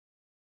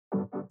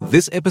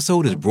This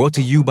episode is brought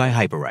to you by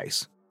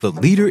Hyperice, the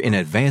leader in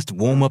advanced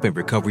warm-up and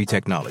recovery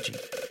technology.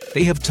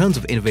 They have tons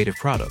of innovative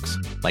products,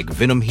 like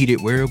Venom-heated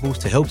wearables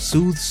to help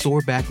soothe sore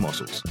back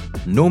muscles,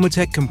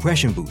 Normatec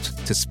compression boots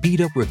to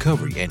speed up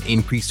recovery and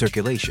increase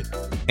circulation,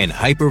 and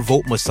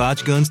Hypervolt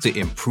massage guns to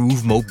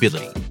improve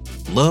mobility.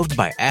 Loved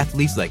by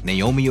athletes like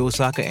Naomi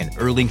Osaka and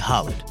Erling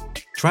Haaland.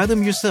 Try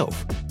them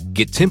yourself.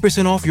 Get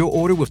 10% off your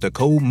order with the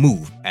code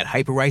MOVE at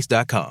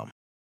hyperice.com.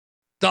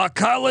 The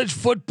College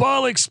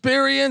Football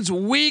Experience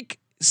Week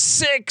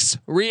 6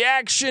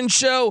 reaction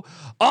show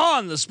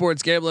on the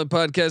Sports Gambling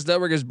Podcast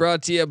Network is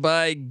brought to you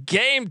by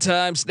Game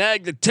Time.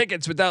 Snag the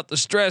tickets without the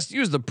stress.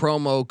 Use the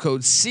promo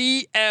code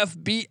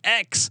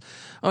CFBX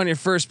on your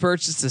first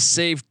purchase to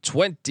save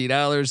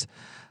 $20.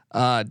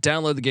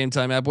 Download the Game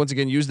Time app. Once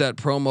again, use that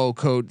promo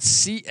code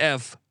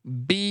CFBX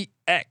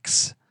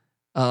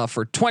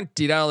for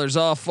 $20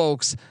 off,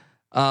 folks.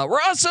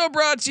 We're also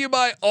brought to you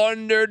by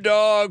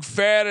Underdog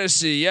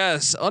Fantasy.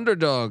 Yes,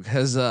 Underdog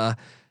has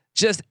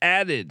just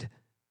added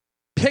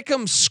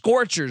Pick'em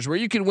Scorchers, where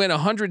you can win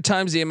 100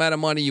 times the amount of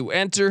money you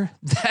enter.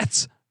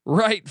 That's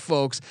right,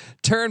 folks.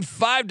 Turn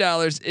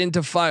 $5 into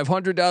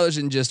 $500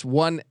 in just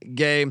one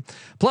game.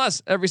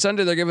 Plus, every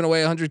Sunday they're giving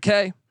away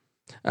 $100K.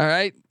 All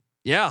right,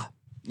 yeah.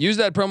 Use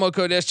that promo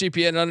code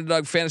SGPN and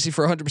Underdog Fantasy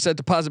for 100%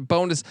 deposit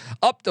bonus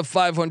up to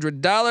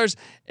 $500.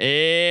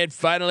 And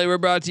finally, we're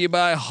brought to you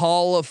by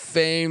Hall of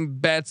Fame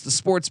Bets, the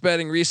sports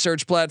betting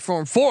research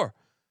platform for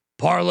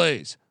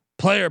parlays,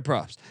 player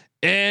props,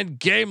 and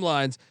game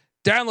lines.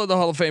 Download the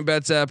Hall of Fame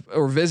Bets app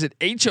or visit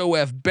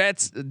hofbets.com.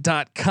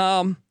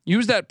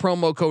 Use that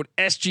promo code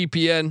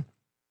SGPN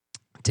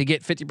to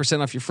get 50%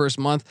 off your first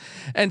month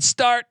and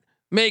start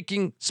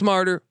making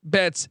smarter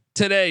bets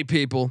today,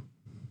 people.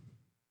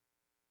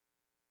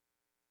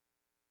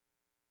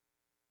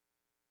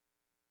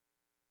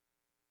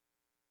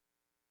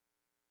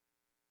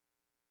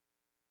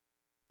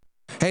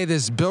 Hey,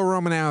 this is Bill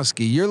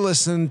Romanowski. You're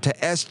listening to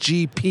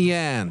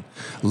SGPN.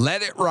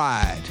 Let it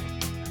ride.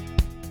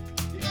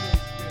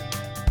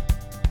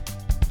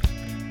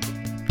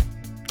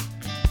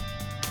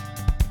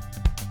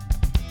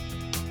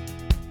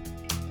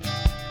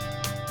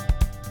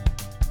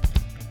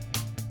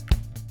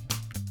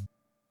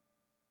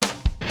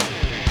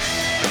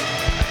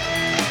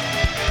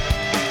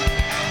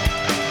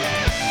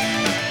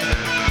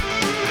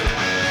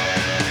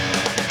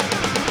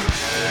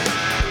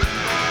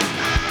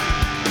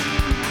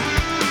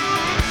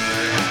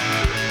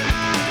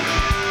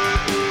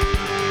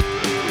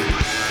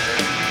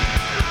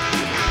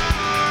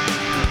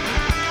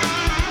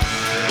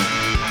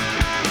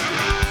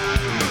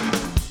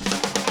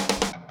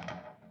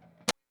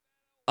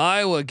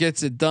 Iowa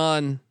gets it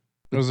done.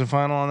 What was the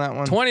final on that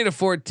one?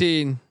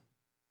 20-14.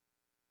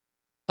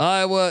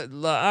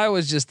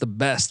 Iowa's just the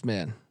best,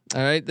 man.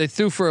 All right. They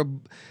threw for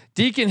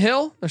Deacon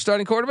Hill, their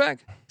starting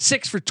quarterback,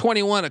 6 for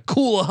 21, a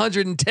cool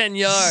 110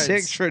 yards.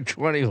 6 for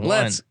 21.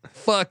 Let's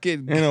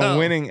fucking in go. a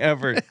winning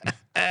effort.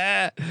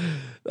 I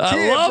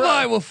love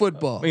Iowa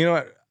football. You know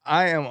what?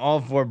 I am all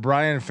for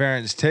Brian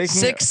Ferentz taking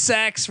 6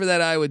 sacks for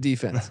that Iowa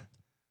defense.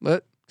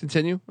 But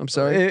continue. I'm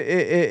sorry.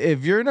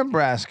 If you're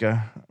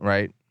Nebraska,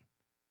 right?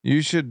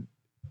 You should,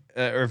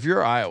 or if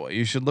you're Iowa,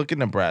 you should look at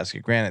Nebraska.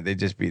 Granted, they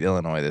just beat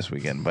Illinois this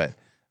weekend, but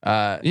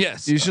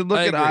yes, you should look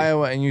I at agree.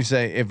 Iowa and you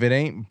say, if it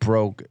ain't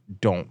broke,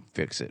 don't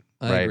fix it.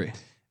 I right? agree.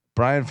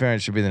 Brian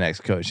Ferentz should be the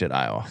next coach at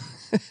Iowa.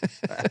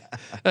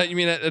 You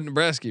mean at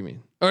Nebraska? You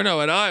mean, or no,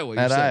 at Iowa?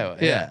 At Iowa,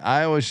 yeah.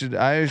 Iowa should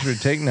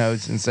take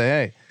notes and say,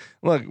 hey,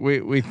 look,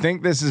 we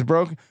think this is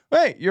broken.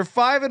 Hey, you're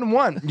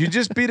 5-1. You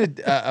just beat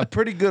a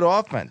pretty good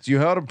offense. You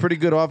held a pretty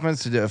good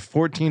offense to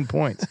 14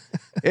 points.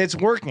 It's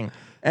working.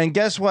 And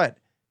guess what?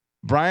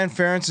 Brian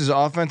Ferentz's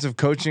offensive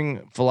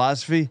coaching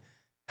philosophy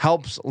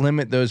helps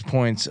limit those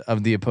points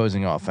of the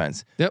opposing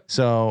offense. Yep.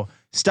 So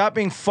stop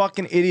being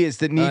fucking idiots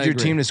that need your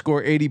team to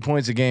score 80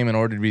 points a game in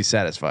order to be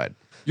satisfied.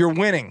 You're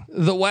winning.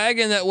 The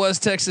wagon that was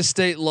Texas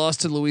State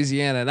lost to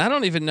Louisiana, and I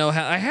don't even know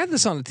how. I had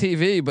this on the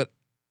TV, but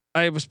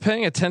I was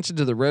paying attention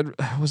to the Red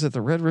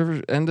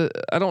River end?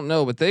 I don't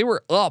know, but they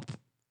were up,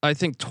 I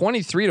think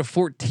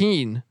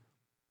 23-14.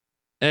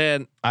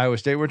 And Iowa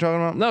State we're talking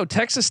about? No,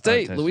 Texas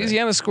State. Texas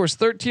Louisiana scores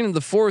 13 in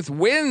the fourth,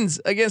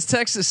 wins against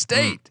Texas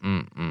State.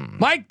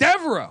 Mike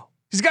Devereaux,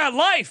 he's got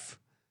life.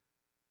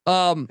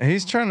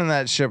 He's turning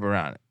that ship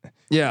around.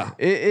 Yeah,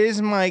 It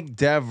is Mike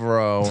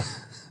Devereaux.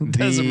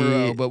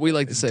 Devereaux, but we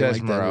like to say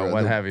Mike Devereaux,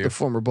 what have you? the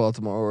former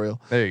Baltimore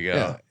Oriole. There you go.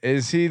 Yeah.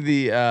 Is he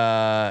the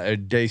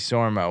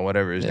DeSorma,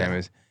 whatever his name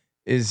is?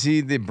 Is he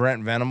the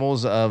Brent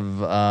Venables of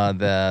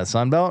the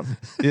Sun Belt?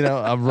 You know,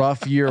 a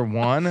rough year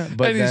one,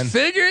 but and then he's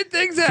figuring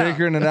things out.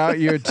 figuring it out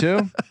year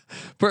two.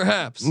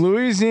 Perhaps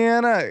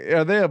Louisiana,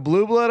 are they a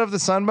blue blood of the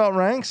Sun Belt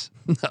ranks?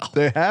 No,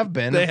 They have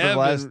been they for have the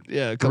last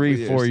been, a couple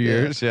 3-4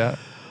 years. Yeah.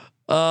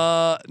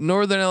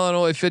 Northern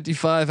Illinois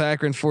 55,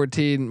 Akron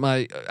 14.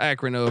 My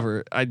Akron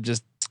over.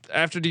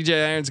 after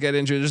DJ Irons got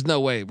injured, there's no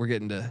way we're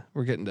getting to.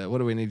 What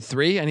do we need?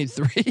 3? I need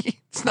 3.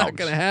 It's not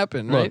going to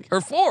happen, right?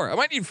 Or 4. I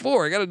might need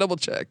 4. I got to double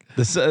check.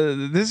 This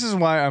is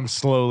why I'm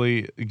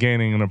slowly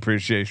gaining an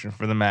appreciation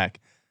for the MAC,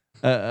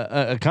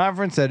 a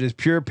conference that is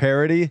pure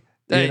parity.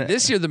 Hey,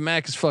 this year the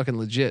MAC is fucking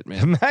legit,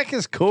 man. The MAC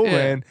is cool,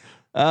 man.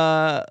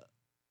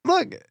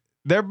 Look,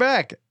 they're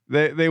back.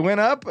 They went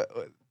up.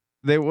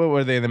 What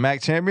were they in the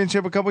MAC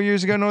championship a couple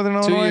years ago? Northern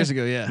Illinois. 2 years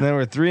ago, yeah. And they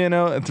were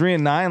 3-0,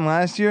 3-9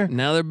 last year.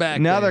 Now they're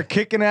back. Now they're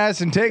kicking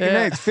ass and taking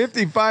names,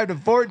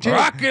 55-14.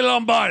 Rocky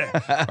Lombardi.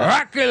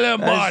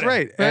 That's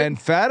right.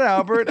 And Fat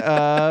Albert,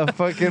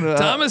 fucking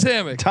Thomas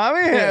Hammock.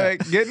 Tommy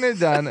Hammock getting it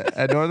done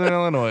at Northern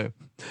Illinois.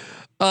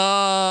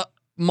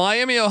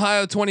 Miami,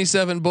 Ohio,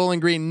 27. Bowling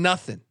Green,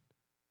 nothing.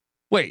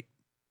 Wait,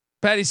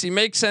 Patty C,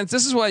 makes sense.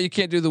 This is why you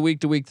can't do the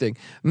week to week thing.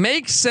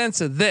 Make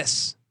sense of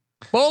this.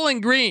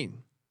 Bowling Green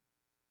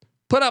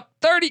put up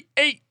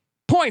 38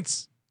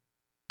 points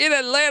in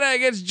Atlanta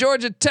against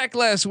Georgia Tech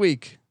last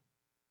week.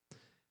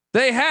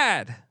 They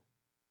had,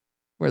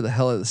 where the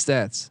hell are the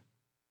stats?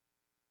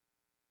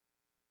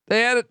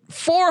 They had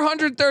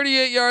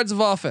 438 yards of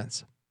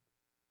offense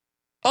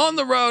on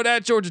the road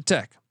at Georgia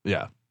Tech.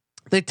 Yeah.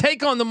 They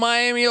take on the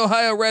Miami,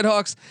 Ohio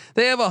Redhawks.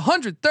 They have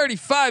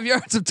 135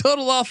 yards of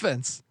total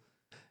offense.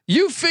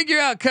 You figure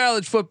out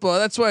college football.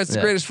 That's why it's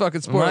the greatest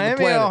fucking sport on the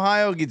planet. Miami,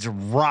 Ohio gets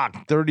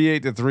rocked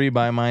 38-3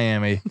 by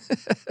Miami,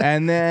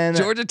 and then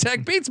Georgia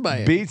Tech beats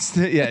Miami.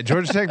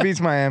 Georgia Tech beats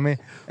Miami,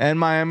 and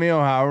Miami,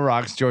 Ohio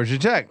rocks Georgia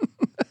Tech.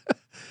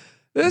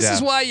 This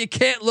is why you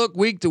can't look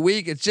week to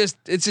week. It's just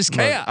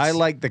chaos. I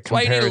like the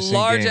comparison.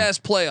 Why you need a large ass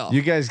playoff.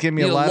 You guys give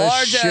me a lot of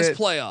shit. Large ass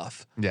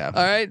playoff. Yeah.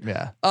 All right.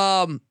 Yeah.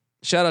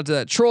 Shout out to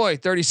that. Troy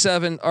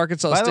 37,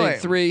 Arkansas State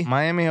 3.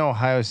 Miami,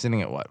 Ohio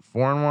sitting at what?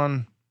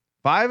 4-1.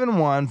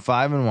 5-1,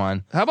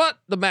 5-1. How about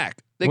the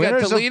MAC? They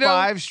Winners got Toledo. Of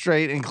 5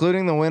 straight,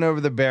 including the win over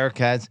the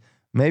Bearcats.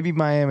 Maybe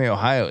Miami,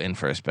 Ohio in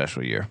for a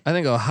special year. I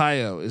think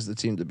Ohio is the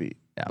team to beat.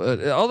 Yeah.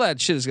 But all that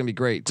shit is gonna be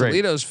great.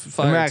 Toledo's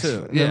fire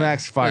too. The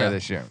MAC's fire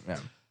this year.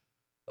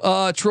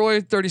 Yeah.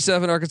 Troy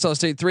 37, Arkansas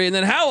State 3, and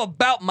then how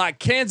about my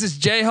Kansas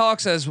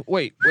Jayhawks? As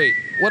wait,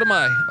 what am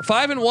I?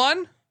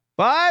 5-1.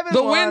 5-1.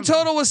 The win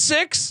total was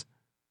 6.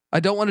 I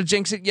don't want to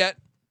jinx it yet,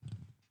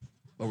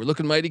 but we're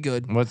looking mighty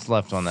good. What's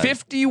left on that?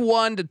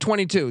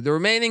 51-22. The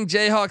remaining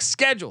Jayhawks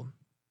schedule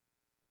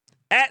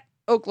at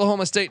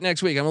Oklahoma State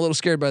next week. I'm a little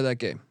scared by that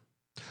game.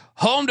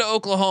 Home to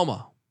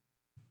Oklahoma.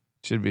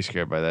 Should be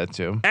scared by that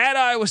too. At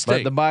Iowa State.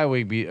 But the bye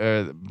week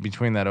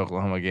between that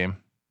Oklahoma game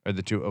or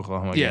the 2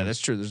 Oklahoma games. Yeah, that's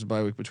true. There's a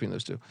bye week between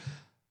those two.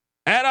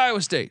 At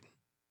Iowa State.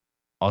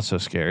 Also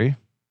scary.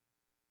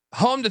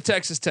 Home to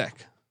Texas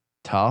Tech.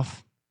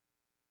 Tough.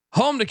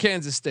 Home to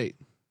Kansas State.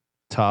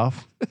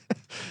 Tough.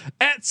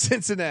 At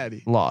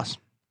Cincinnati. Loss.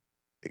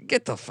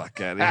 Get the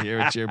fuck out of here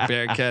with your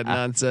Bearcat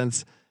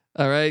nonsense.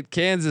 All right,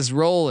 Kansas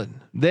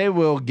rolling. They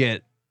will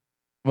get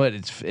what?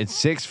 It's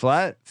 6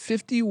 flat.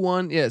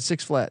 51. Yeah,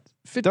 6 flat.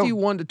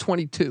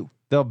 51-22.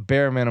 They'll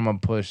bare minimum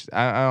push.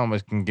 I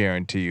almost can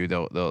guarantee you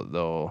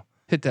they'll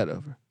hit that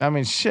over. I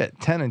mean, shit.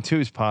 10-2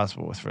 is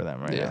possible for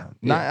them right now.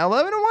 Yeah.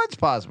 11-1 is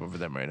possible for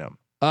them right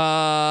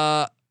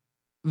now.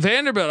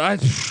 Vanderbilt.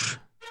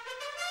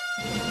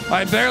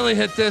 I barely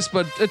hit this,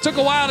 but it took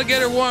a while to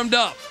get her warmed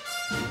up.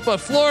 But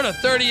Florida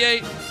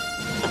 38.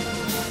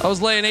 I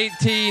was laying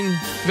 18.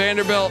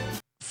 Vanderbilt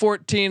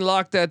 14.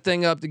 Lock that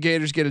thing up. The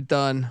Gators get it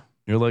done.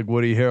 You're like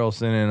Woody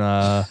Harrelson in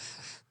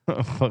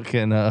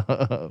fucking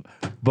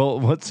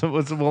what's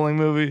the bowling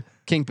movie?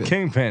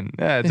 Kingpin.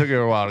 Yeah, it took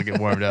her a while to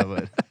get warmed up,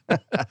 but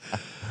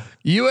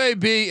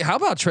UAB. How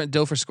about Trent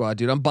Dilfer squad,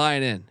 dude? I'm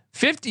buying in.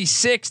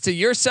 56 to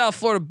your South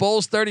Florida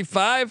Bulls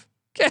 35.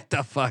 Get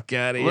the fuck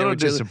out of here. A little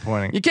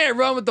disappointing. You can't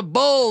run with the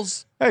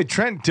Bulls. Hey,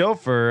 Trent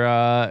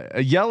Dilfer,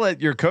 yell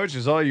at your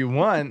coaches all you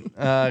want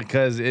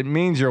because it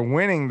means you're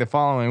winning the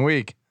following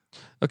week.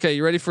 Okay,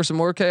 you ready for some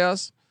more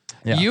chaos?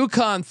 Yeah.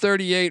 UConn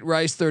 38,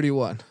 Rice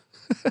 31.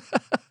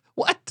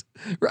 What?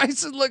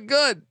 Rice would look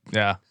good.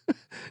 Yeah.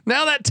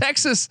 Now that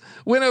Texas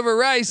win over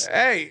Rice,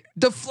 hey,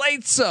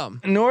 deflates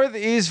some.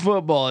 Northeast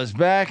football is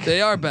back.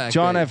 They are back.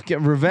 John F.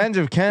 Revenge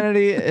of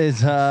Kennedy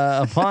is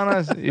upon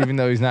us, even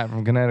though he's not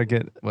from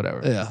Connecticut.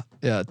 Whatever.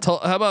 Yeah. How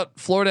about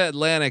Florida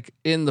Atlantic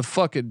in the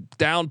fucking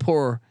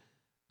downpour?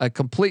 A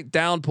complete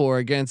downpour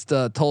against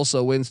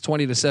Tulsa, wins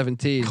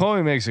 20-17.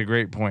 Chloe makes a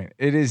great point.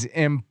 It is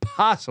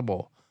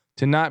impossible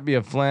to not be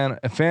a fan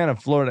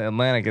of Florida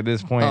Atlantic at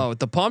this point. Oh, with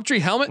the palm tree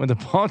helmet? With the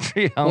palm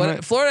tree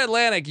helmet. Florida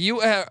Atlantic, you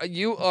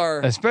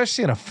are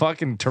especially in a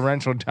fucking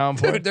torrential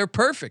downpour. Dude, they're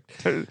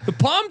perfect. The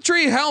palm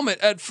tree helmet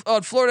at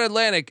Florida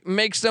Atlantic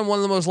makes them one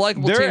of the most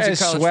likable teams in college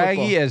football. They're as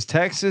swaggy as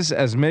Texas,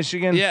 as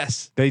Michigan.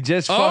 Yes. They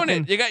just own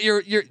it. You got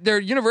their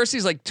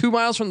university's like 2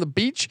 miles from the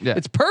beach. Yeah.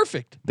 It's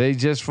perfect. They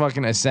just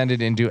fucking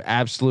ascended into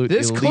absolute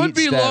This elite could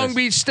be status. Long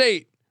Beach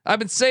State. I've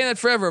been saying that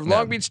forever. If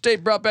Long Beach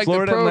State brought back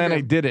Florida their program.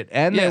 Atlantic did it,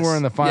 and they were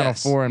in the Final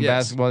Four in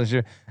basketball this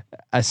year.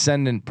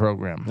 Ascendant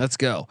program. Let's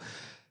go.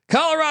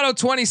 Colorado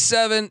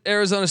 27,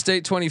 Arizona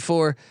State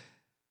 24.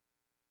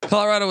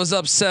 Colorado was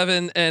up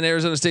 7, and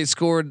Arizona State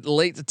scored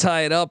late to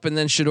tie it up, and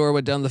then Shedeur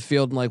went down the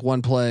field in like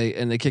one play,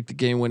 and they kicked the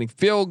game-winning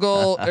field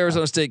goal.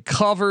 Arizona State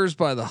covers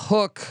by the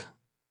hook.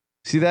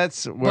 See,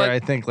 that's where I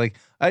think like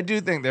I do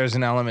think there's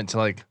an element to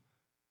like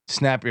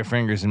snap your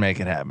fingers and make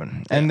it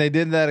happen, and they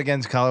did that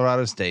against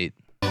Colorado State.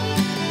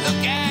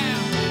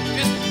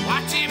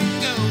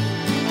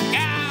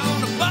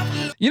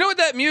 You know what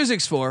that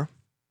music's for?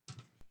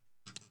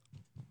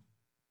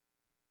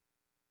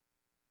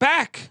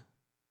 Back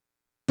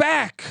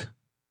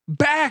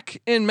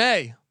in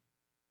May.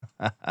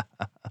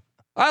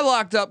 I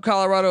locked up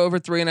Colorado over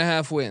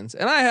 3.5 wins,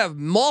 and I have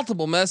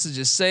multiple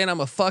messages saying I'm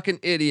a fucking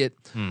idiot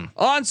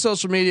on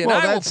social media. Well,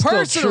 and I will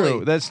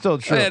personally. That's still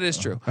true. That is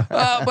true. But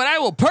I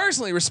will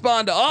personally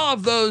respond to all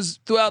of those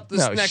throughout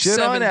this next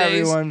 7 days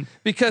everyone.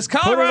 Because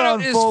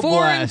Colorado is 4-2,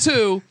 blast.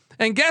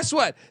 and guess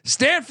what?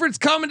 Stanford's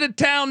coming to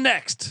town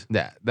next.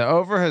 Yeah, the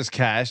over has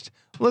cashed.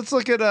 Let's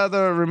look at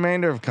the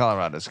remainder of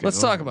Colorado's schedule. Let's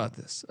talk about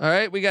this. All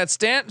right, we got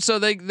So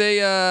they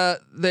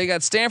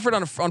got Stanford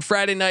on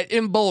Friday night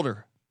in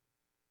Boulder.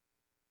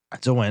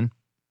 That's a win.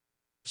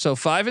 So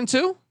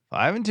 5-2.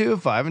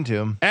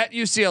 5-2 At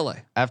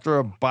UCLA. after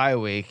a bye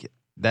week.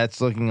 That's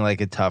looking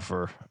like a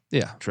tougher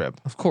trip.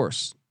 Of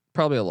course,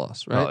 probably a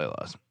loss, right? Probably a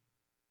loss.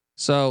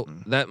 So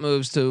that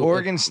moves to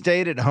Oregon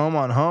State at home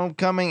on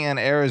homecoming and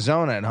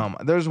Arizona at home.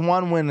 There's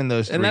one win in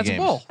those three and that's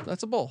games. a bowl.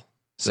 That's a bowl.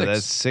 So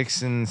that's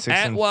 6 and 6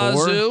 at and 4.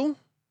 Wazoo,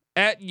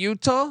 at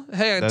Utah.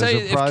 Hey, I Those tell you,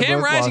 are if probably Cam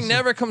both Rising losses.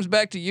 never comes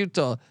back to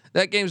Utah,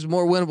 that game's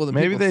more winnable than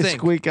Maybe people they think.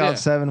 squeak out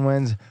 7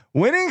 wins.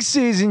 Winning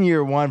season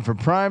year 1 for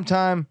prime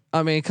time.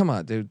 I mean, come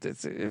on, dude.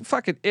 It's,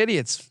 fucking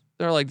idiots.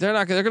 They're going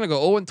to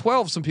go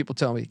 0-12. Some people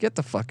tell me, get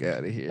the fuck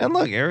out of here. And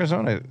look,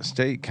 Arizona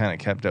State kind of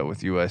kept up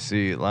with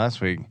USC last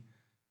week.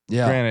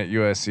 Yeah. Granted,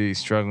 USC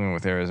struggling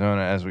with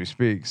Arizona as we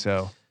speak.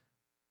 So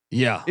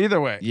Yeah. either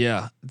way,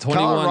 Yeah.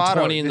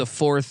 Colorado, 21-20 in the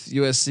fourth.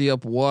 USC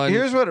up 1.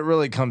 here's what it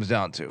really comes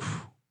down to.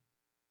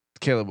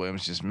 Caleb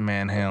Williams just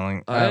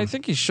manhandling. I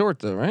think he's short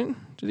though, right?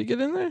 Did he get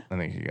in there? I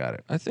think he got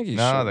it. I think he's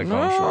No, short. they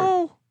call him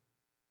short.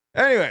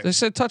 They Anyway,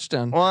 said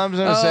touchdown. well, I'm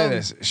going to say Um,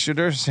 this.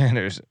 Shedeur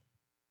Sanders,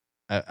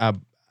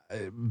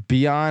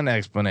 beyond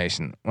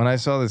explanation. When I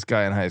saw this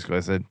guy in high school,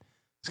 I said,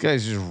 this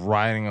guy's just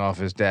riding off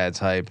his dad's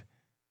hype.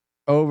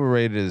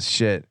 Overrated as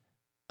shit.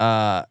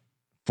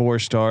 4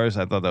 stars.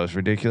 I thought that was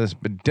ridiculous.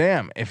 But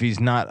damn, if he's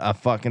not a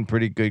fucking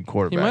pretty good He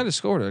quarterback. might have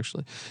scored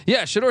actually.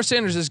 Yeah, Shedeur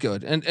Sanders is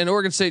good, and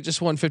Oregon State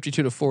just won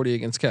 52-40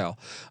 against Cal.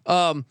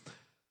 No,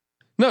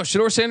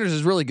 Shedeur Sanders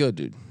is really good,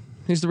 dude.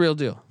 He's the real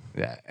deal.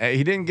 Yeah,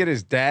 he didn't get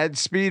his dad's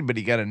speed, but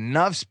he got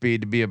enough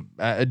speed to be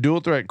a dual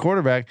threat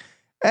quarterback,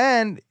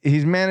 and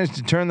he's managed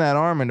to turn that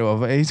arm into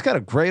a. He's got a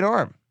great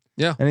arm.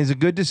 Yeah. and he's a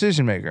good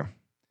decision maker.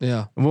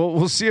 Yeah.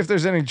 We'll see if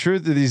there's any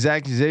truth to these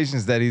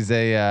accusations that he's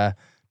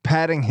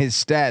padding his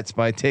stats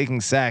by taking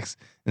sacks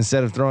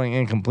instead of throwing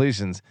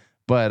incompletions.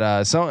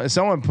 But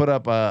someone put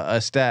up a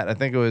stat. I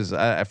think it was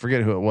I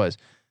forget who it was.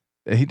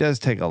 He does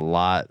take a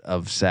lot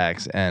of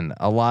sacks, and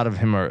a lot of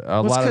him are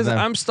a lot of them.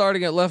 I'm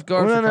starting at left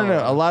guard. Well, for no.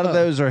 Colorado. A lot of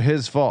those are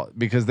his fault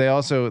because they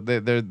also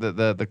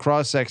the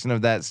cross section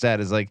of that stat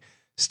is like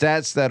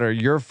stats that are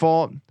your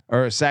fault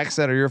or sacks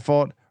that are your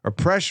fault or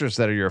pressures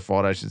that are your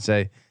fault, I should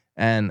say,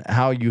 and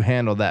how you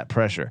handle that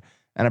pressure.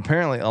 And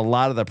apparently, a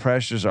lot of the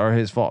pressures are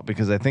his fault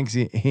because I think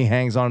he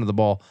hangs onto the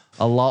ball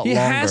a lot He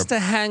longer. has to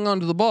hang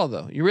onto the ball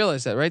though. You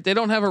realize that, right? They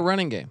don't have a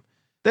running game.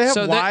 They have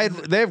So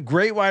they have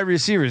great wide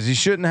receivers. He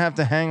shouldn't have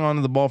to hang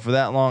onto the ball for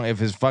that long if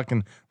his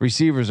fucking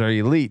receivers are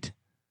elite.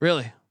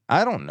 Really?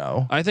 I don't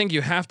know. I think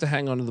you have to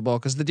hang onto the ball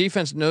because the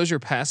defense knows you're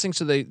passing,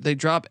 so they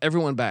drop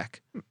everyone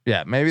back.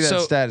 Yeah, maybe that So,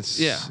 stat is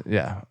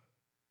yeah.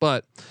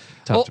 But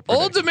tough to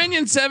Old predict.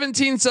 Dominion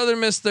 17, Southern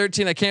Miss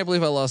 13. I can't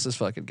believe I lost this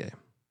fucking game.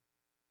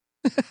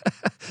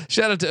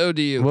 Shout out to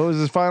ODU. What was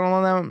his final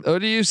on that one?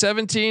 ODU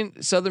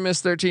 17, Southern Miss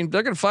 13.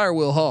 They're gonna fire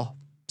Will Hall.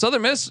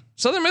 Southern Miss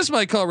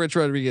might call Rich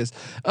Rodriguez.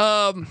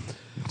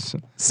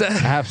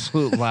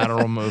 Absolute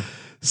lateral move.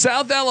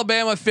 South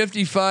Alabama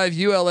 55,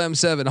 ULM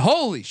 7.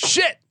 Holy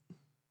shit!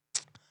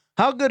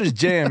 How good is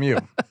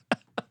JMU?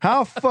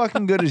 How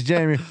fucking good is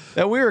JMU?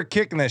 That we were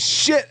kicking the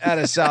shit out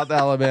of South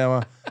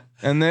Alabama,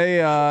 and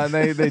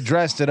they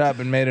dressed it up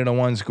and made it a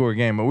 1-score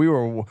game. But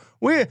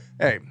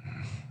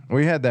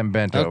we had them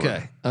bent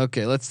over.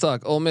 Okay. Let's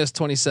talk. Ole Miss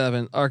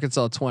 27,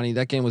 Arkansas 20.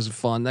 That game was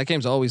fun. That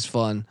game's always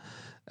fun.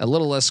 A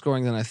little less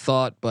scoring than I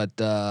thought, but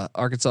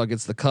Arkansas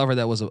gets the cover.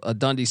 That was a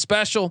Dundee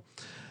special.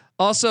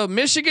 Also,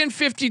 Michigan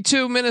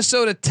 52,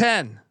 Minnesota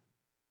 10.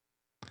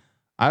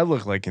 I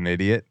look like an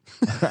idiot.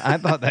 I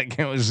thought that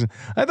game was.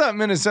 I thought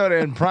Minnesota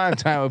in prime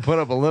time would put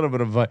up a little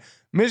bit of.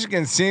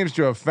 Michigan seems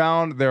to have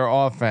found their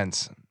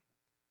offense.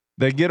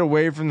 They get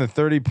away from the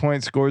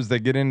 30-point scores. They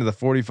get into the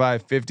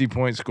 45,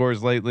 50-point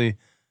scores lately.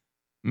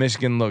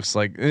 Michigan looks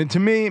like, to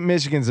me,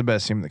 Michigan's the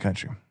best team in the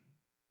country.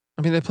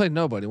 I mean, they played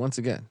nobody once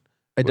again.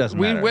 It doesn't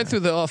we matter. went through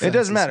the offense. It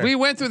doesn't matter. We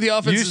went through the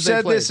offense. You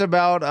said this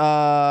about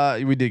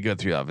we did go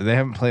through the offense. They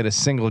haven't played a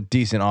single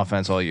decent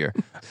offense all year.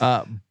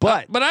 But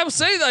I would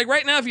say, like,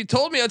 right now, if you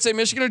told me, I'd say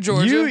Michigan or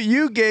Georgia.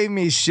 you gave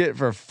me shit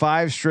for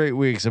 5 straight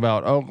weeks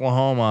about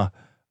Oklahoma,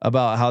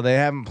 about how they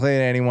haven't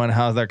played anyone,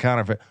 how's their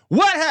counterfeit.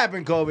 What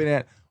happened, Kobe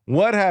Nant?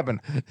 What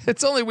happened?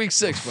 It's only week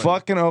 6. Buddy.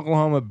 Fucking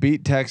Oklahoma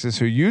beat Texas,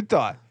 who you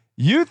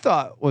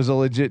thought was a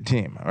legit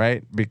team,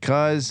 right?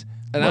 Because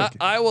And look,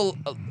 I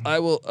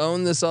will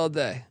own this all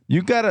day.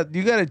 you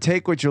gotta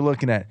take what you're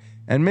looking at.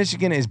 And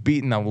Michigan is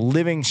beating the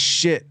living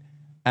shit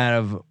out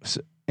of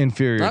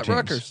inferior Not teams.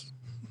 Rutgers.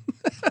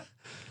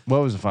 What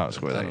was the final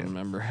score I that don't game?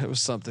 remember. It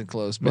was something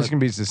close. But Michigan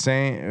beats the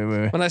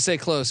same. when I say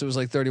close, it was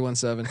like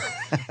 31-7.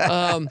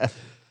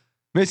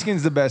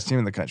 Michigan's the best team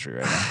in the country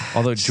right now.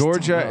 Although Just don't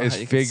Georgia know is how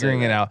you can say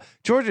figuring it that. out.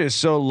 Georgia is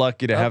so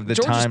lucky to have the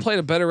Georgia's time. played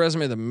a better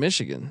resume than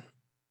Michigan.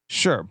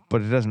 Sure,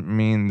 but it doesn't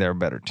mean they're a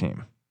better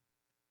team.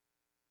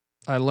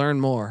 I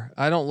learned more.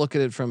 I don't look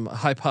at it from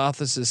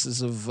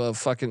hypotheses of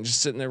fucking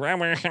just sitting there.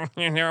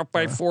 They're up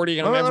by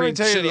 40 on Let me every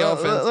tell you, shitty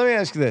offense. let me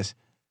ask you this: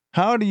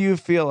 how do you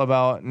feel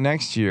about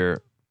next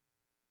year?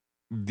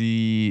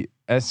 The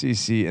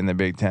SEC and the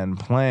Big Ten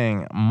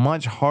playing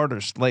much harder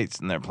slates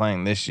than they're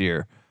playing this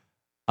year.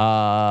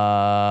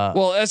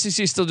 Well,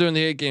 SEC still doing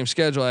the 8-game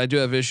schedule. I do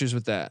have issues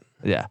with that.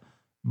 Yeah,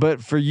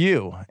 but for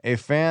you, a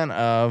fan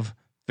of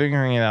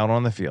figuring it out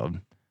on the field,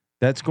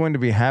 that's going to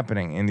be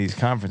happening in these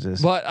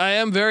conferences. But I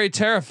am very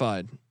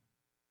terrified,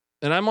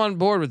 and I'm on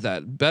board with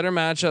that. Better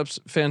matchups,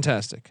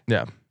 fantastic.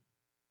 Yeah.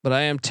 But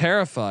I am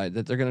terrified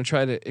that they're going to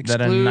try to That a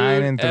exclude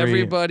 9-3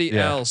 everybody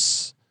yeah.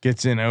 else.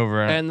 Gets in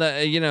over And the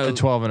a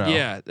 12-0.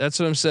 Yeah, that's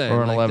what I'm saying.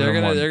 Or an Like,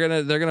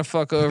 11-1. they're gonna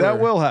fuck over. That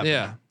will happen.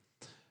 Yeah.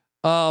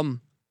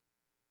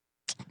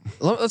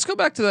 Let's go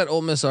back to that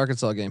Ole Miss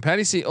Arkansas game.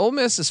 Patty C. Ole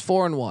Miss is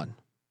 4-1,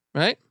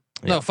 right?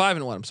 Yeah. No,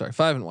 5-1. I'm sorry,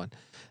 5-1.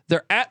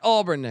 They're at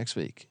Auburn next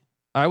week.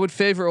 I would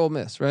favor Ole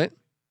Miss, right?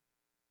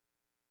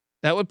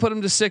 That would put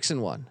them to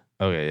 6-1.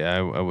 Okay, yeah,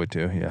 I would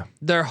too. Yeah.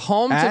 They're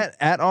home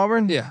At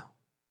Auburn. yeah.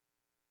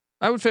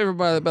 I would favor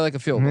by like a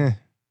field goal, Eh.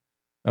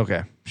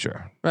 Okay,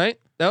 sure. right?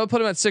 That would put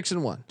them at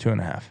 6-1.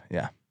 2.5.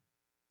 Yeah.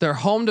 They're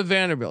home to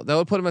Vanderbilt. That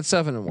would put them at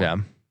 7-1. Yeah.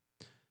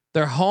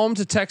 They're home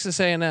to Texas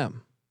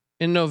A&M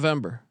in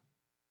November.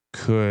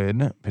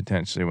 Could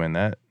potentially win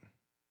that.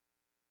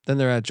 Then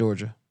they're at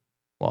Georgia.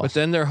 Loss. But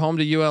then they're home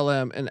to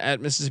ULM and at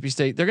Mississippi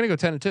State. They're going to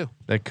go 10-2.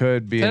 That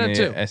could be in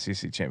 10-2. the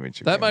SEC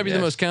championship. That game, might be the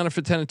yes. most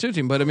counterfeit 10-2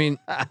 team. But I mean,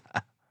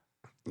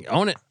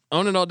 own it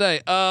all day.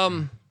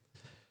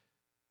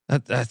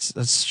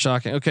 That's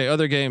shocking. Okay,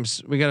 other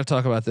games. We got to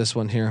talk about this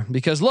one here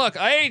because look,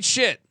 I ate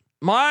shit.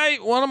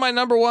 One of my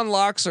number one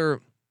locks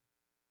or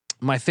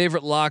my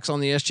favorite locks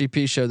on the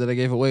SGP show that I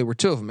gave away were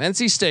 2 of them: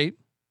 NC State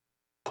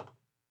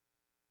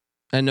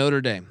and Notre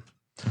Dame.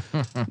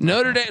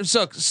 Notre Dame.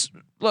 So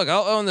look,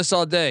 I'll own this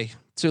all day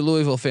to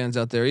Louisville fans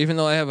out there. Even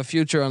though I have a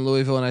future on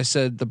Louisville, and I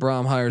said the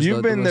Brom hires.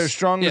 You've been their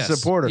strongest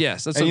supporter.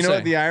 Yes, that's and what you I'm know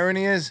saying. what the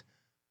irony is?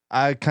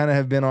 I kind of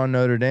have been on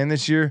Notre Dame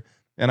this year,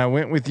 and I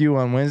went with you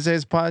on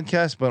Wednesday's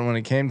podcast. But when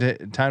it came to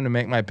time to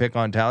make my pick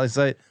on Tally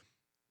Site,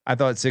 I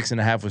thought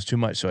 6.5 was too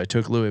much, so I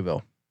took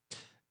Louisville.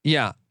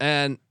 Yeah,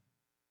 and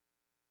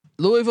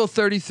Louisville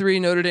 33,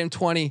 Notre Dame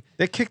 20.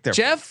 They kicked their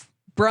Jeff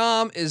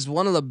Brom is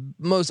one of the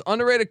most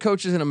underrated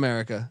coaches in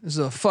America. This is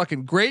a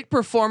fucking great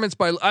performance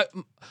by.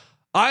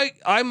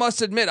 I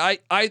must admit,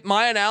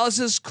 my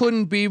analysis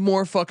couldn't be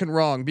more fucking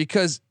wrong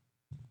because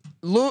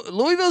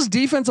Louisville's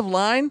defensive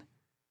line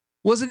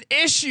was an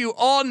issue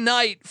all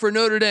night for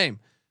Notre Dame.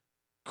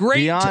 Great,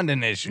 beyond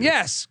an issue.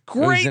 yes, an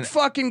great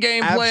fucking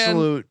game plan.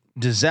 Absolute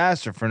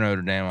disaster for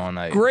Notre Dame all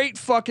night. Great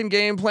fucking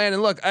game plan.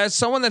 And look, as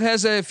someone that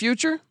has a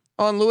future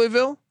on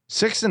Louisville,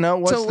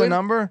 6-0. What's the win-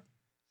 number?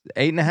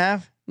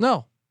 8.5.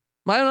 no,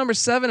 my number's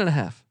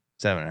 7.5.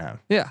 7.5.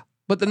 Yeah.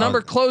 But the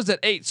number closed at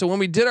 8. So when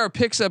we did our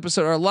picks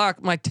episode, our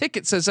lock, my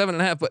ticket says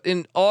 7.5. But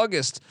in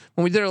August,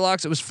 when we did our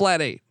locks, it was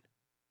flat 8.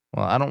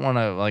 Well, I don't want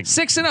to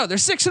 6-0. They're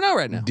 6-0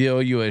 right now.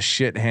 deal you a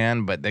shit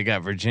hand, but they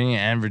got Virginia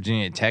and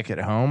Virginia Tech at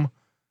home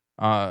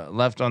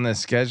left on this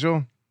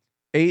schedule.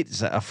 8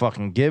 is a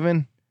fucking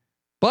given.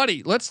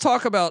 Buddy, let's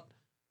talk about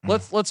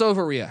let's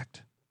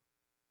overreact.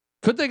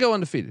 Could they go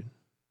undefeated?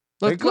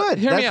 They could.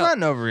 Hear me That's out.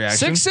 not an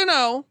overreaction.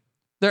 6-0.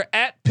 They're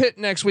at Pitt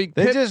next week.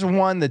 They Pitt, just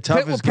won the Pitt will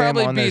toughest game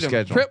probably on their beat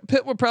them. schedule.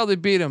 Pitt will probably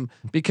beat them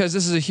because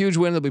this is a huge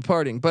win. They'll be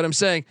partying. But I'm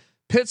saying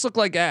Pitts look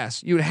like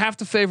ass. You would have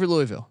to favor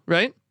Louisville,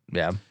 right?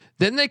 Yeah.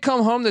 Then they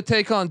come home to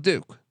take on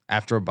Duke.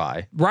 After a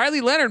bye. Riley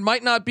Leonard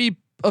might not be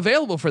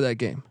available for that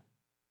game.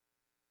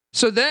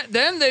 So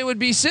then they would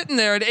be sitting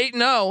there at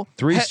 8-0,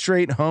 3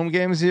 straight home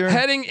games here.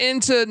 heading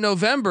into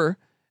November,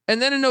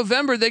 and then in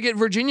November they get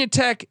Virginia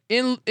Tech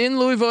in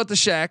Louisville at the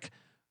Shack,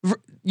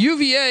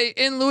 UVA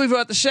in Louisville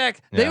at the Shack.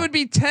 They Yeah. would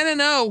be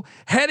 10-0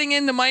 heading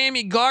into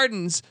Miami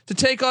Gardens to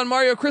take on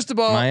Mario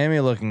Cristobal. Miami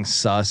looking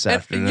sus And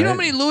after you that. know how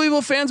many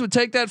Louisville fans would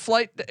take that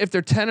flight if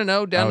they're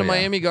 10-0 down Oh, to yeah.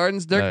 Miami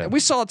Gardens? Yeah.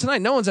 We saw it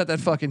tonight. No one's at that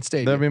fucking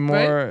stadium. There'll be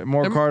right?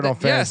 more Cardinal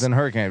fans yes. than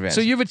Hurricane fans.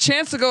 So you have a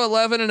chance to go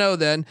 11-0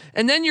 then,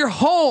 and then you're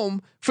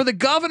home for the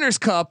Governor's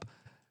Cup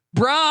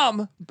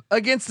Braum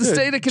against the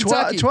state of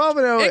Kentucky.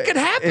 12-0. It could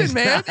happen,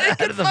 man. It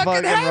could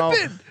fucking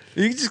happen.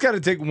 You just got to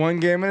take one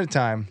game at a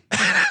time.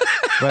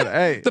 But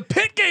hey, The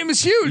Pitt game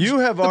is huge. you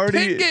have the already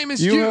Pitt game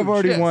is you huge. have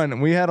already Yes.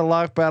 won. We had a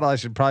lock battle. I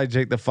should probably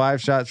take the 5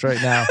 shots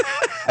right now.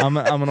 I'm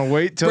gonna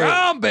wait till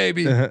Braum,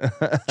 baby.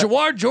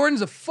 Jawar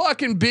Jordan's a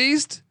fucking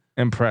beast.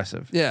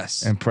 impressive.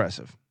 Yes.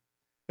 Impressive.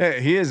 Yeah,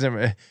 he is.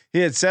 He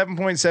had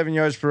 7.7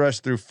 yards per rush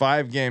through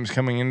 5 games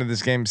coming into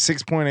this game.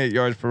 6.8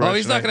 yards per rush. Oh,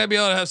 he's not tonight. going to be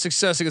able to have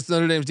success against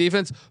Notre Dame's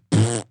defense.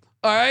 All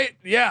right.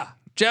 Yeah.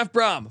 Jeff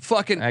Braum,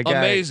 fucking That guy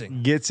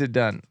amazing. Gets it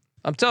done.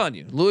 I'm telling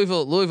you,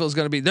 Louisville's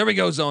going to be. There we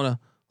go, Zona.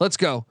 Let's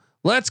go.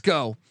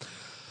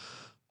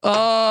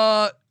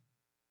 I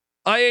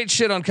ate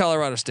shit on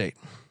Colorado State.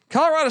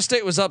 Colorado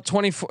State was up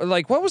 24.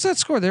 Like, what was that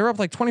score? They were up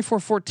like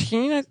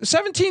 24-14,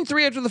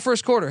 17-3 after the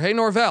first quarter. Hey,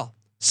 Norvell,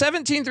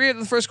 17-3 after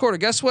the first quarter.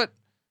 Guess what?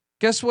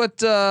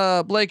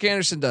 Blake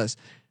Anderson does,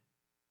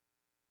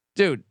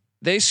 dude.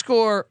 They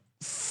score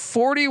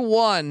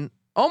 41,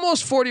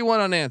 almost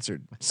 41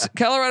 unanswered.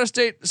 Colorado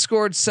State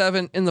scored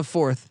 7 in the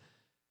fourth.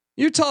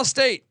 Utah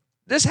State.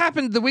 This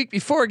happened the week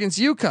before against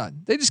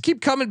UConn. They just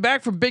keep coming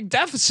back from big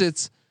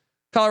deficits.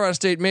 Colorado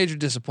State, major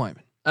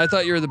disappointment. I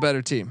thought you were the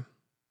better team.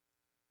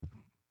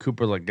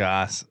 Cooper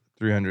Lagasse,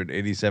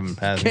 387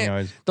 passing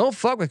yards. Don't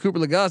fuck with Cooper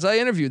Lagasse. I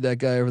interviewed that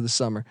guy over the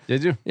summer.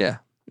 Did you? Yeah,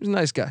 he was a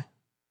nice guy.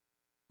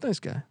 Nice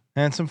guy.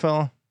 Handsome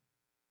fella.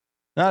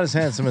 Not as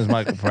handsome as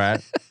Michael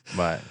Pratt,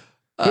 but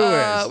who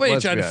is? Wait, you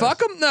Let's trying be to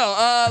fuck him?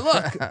 No.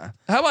 Look,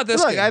 how about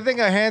this? Look, game? I think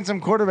a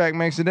handsome quarterback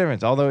makes a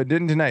difference, although it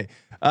didn't tonight.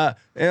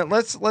 And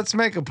let's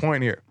make a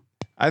point here.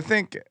 I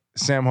think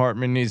Sam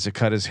Hartman needs to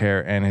cut his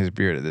hair and his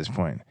beard at this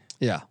point.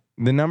 Yeah.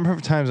 The number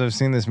of times I've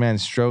seen this man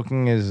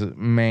stroking his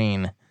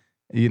mane,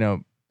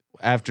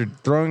 after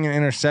throwing an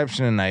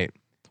interception tonight.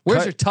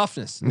 Where's your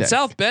toughness? In Yeah.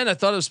 South Bend, I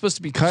thought it was supposed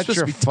to be Cut supposed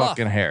your to be tough.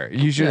 fucking hair.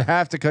 You should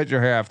have to cut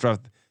your hair after a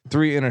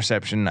 3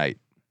 interception night.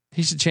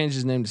 He should change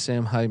his name to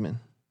Sam Hyman.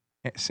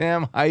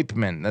 Sam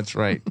Hypeman. That's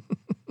right.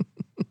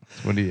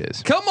 That's what he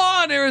is. Come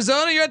on,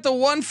 Arizona. You're at the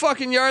 1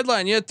 fucking yard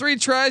line. You had 3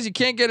 tries. You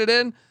can't get it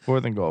in.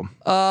 4th and goal.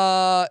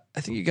 I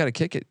think you got to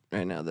kick it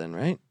right now, then,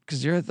 right?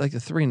 Because you're at like the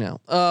 3 now.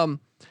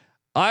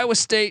 Iowa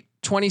State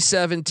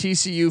 27,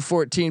 TCU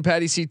 14.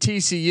 Patty C.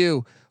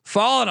 TCU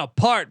falling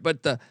apart,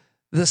 but the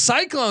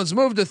Cyclones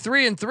moved to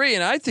 3-3,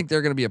 and I think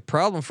they're going to be a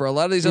problem for a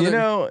lot of these other.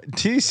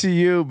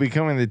 TCU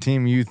becoming the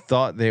team you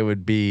thought they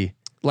would be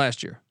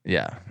Last year,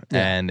 Yeah.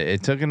 And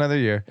it took another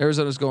year.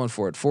 Arizona's going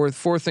for it.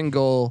 Fourth and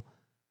goal.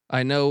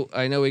 I know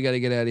we got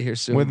to get out of here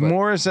soon. With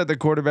Morris at the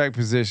quarterback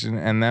position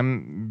and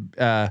them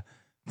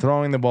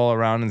throwing the ball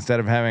around instead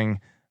of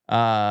having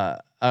a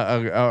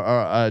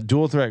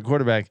dual threat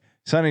quarterback,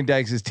 Sonny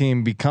Dykes'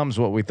 team becomes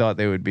what we thought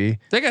they would be.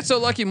 They got so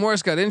lucky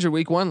Morris got injured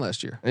week 1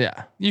 last year.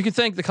 Yeah. You could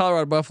thank the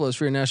Colorado Buffaloes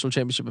for your national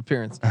championship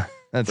appearance.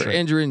 That's for right.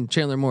 injuring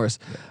Chandler Morris.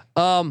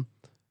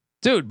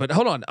 Dude, but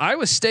hold on.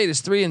 Iowa State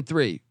is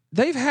 3-3.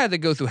 They've had to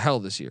go through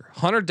hell this year.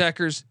 Hunter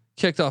Deckers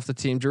kicked off the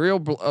team.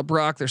 Jareel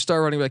Brock, their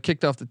star running back,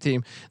 kicked off the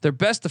team. Their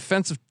best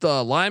defensive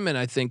lineman,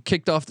 I think,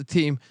 kicked off the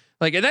team.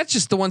 Like, and that's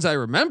just the ones I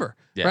remember,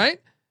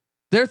 right?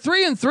 They're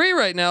 3-3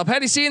 right now.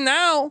 Patty C.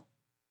 Now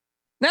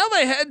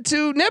they head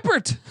to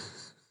Nippert.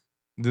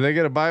 Do they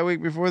get a bye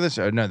week before this?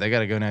 Oh, no, they got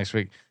to go next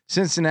week.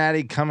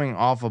 Cincinnati coming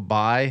off a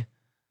bye.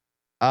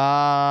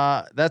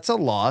 That's a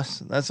loss.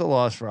 That's a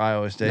loss for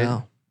Iowa State.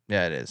 No.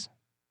 Yeah, it is.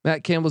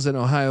 Matt Campbell's an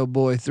Ohio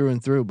boy through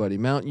and through, buddy.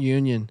 Mount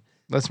Union.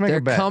 Let's make They're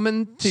a bet.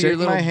 coming to Shake your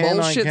little my hand on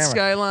bullshit camera.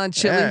 Skyline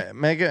Chili. Yeah,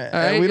 make it. All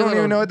right, we your don't little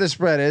even know what the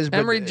spread is. But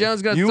Emory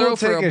Jones gonna you throw will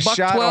for take a a buck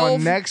shot 12.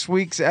 on next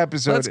week's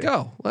episode.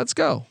 Let's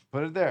go.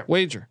 Put it there.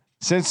 Wager.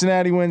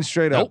 Cincinnati wins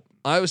straight Nope. up.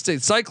 Iowa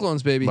State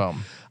Cyclones, baby.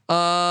 Boom.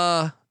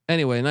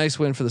 Anyway, nice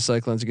win for the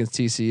Cyclones against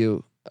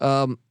TCU.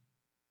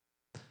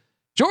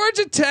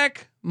 Georgia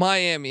Tech,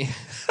 Miami.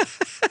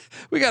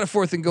 We got a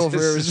 4th and goal for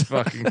This is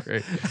Arizona. fucking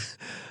great.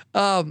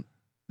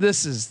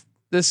 This is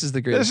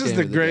the greatest. This is game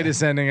the of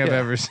greatest ending I've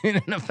ever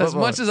seen in a football. As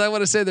much as I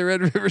want to say the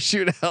Red River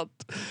Shootout.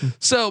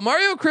 So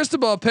Mario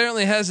Cristobal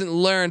apparently hasn't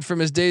learned from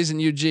his days in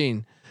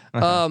Eugene.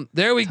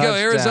 There we go.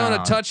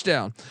 Arizona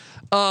touchdown.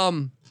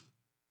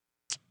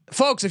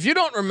 Folks, if you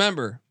don't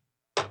remember,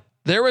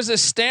 there was a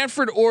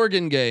Stanford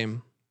Oregon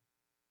game.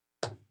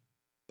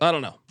 I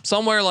don't know.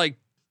 Somewhere like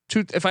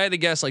if I had to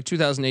guess, like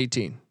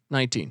 2018,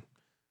 19,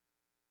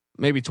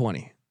 maybe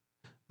 20.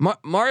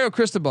 Mario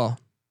Cristobal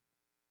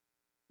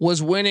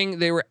was winning.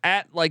 They were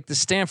at like the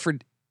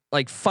Stanford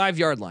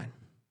 5-yard line,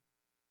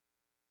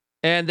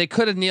 and they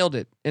could have kneeled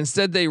it.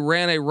 Instead, they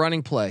ran a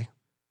running play.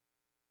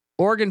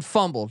 Oregon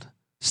fumbled.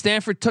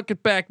 Stanford took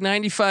it back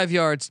 95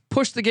 yards,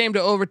 pushed the game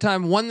to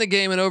overtime, won the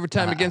game in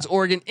overtime against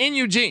Oregon in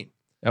Eugene.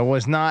 It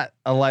was not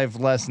a life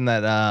lesson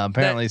that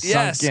apparently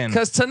sunk in.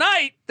 Because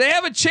tonight they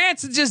have a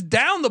chance to just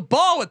down the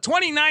ball with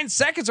 29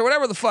 seconds or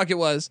whatever the fuck it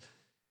was.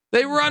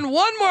 They run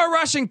one more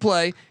rushing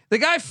play. The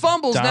guy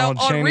fumbles. Donald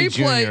now on Chaney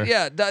replay. Jr.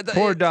 Yeah,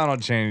 Poor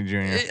Donald Chaney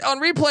Jr.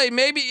 On replay,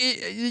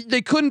 maybe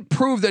they couldn't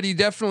prove that he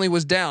definitely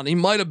was down. He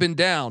might have been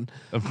down,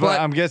 but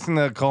I'm guessing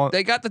the call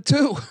they got the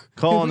 2.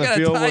 on We the got a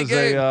field tie was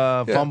game.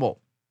 a fumble.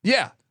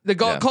 Yeah, The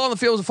call on the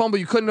field was a fumble.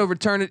 You couldn't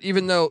overturn it,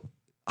 even though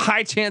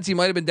high chance he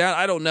might have been down.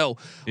 I don't know.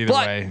 Either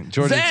way,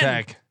 Georgia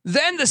Tech.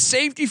 Then the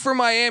safety for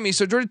Miami.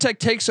 So Georgia Tech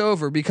takes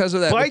over because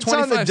of that. Bites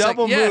on the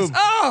double move.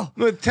 Oh,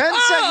 with 10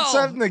 seconds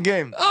left in the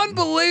game.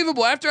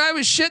 Unbelievable. After I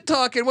was shit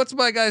talking, what's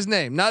my guy's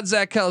name? Not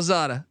Zach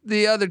Calzada,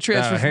 the other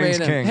transfer from Haynes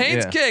A&M. King.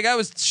 Haynes King. I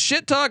was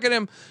shit talking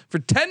him for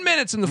 10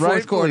 minutes in the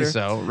fourth quarter.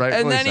 Rightfully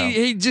And then so.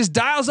 he just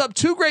dials up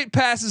 2 great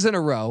passes in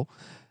a row.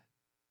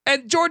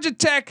 And Georgia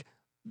Tech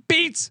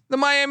beats the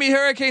Miami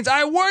Hurricanes.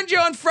 I warned you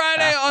on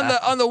Friday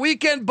on the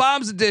weekend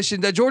bombs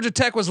edition that Georgia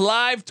Tech was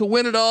live to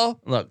win it all.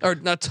 Look, or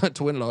not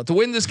to win it all, to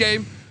win this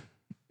game,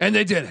 and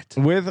they did it.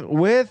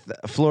 With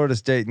Florida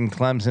State and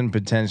Clemson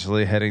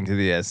potentially heading to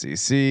the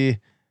SEC,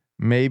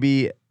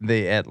 maybe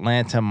the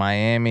Atlanta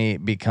Miami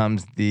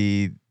becomes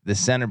the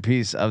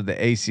centerpiece of the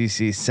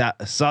ACC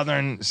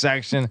Southern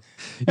section.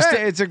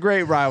 Hey, it's a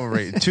great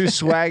rivalry. 2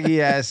 swaggy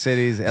ass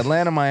cities,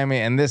 Atlanta, Miami,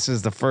 and this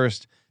is the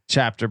first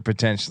chapter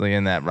potentially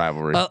in that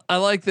rivalry. I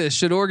like this.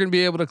 Should Oregon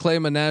be able to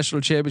claim a national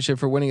championship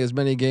for winning as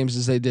many games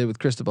as they did with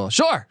Cristobal?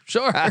 Sure.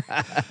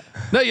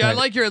 No, yeah, I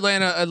like your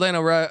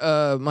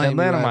Miami.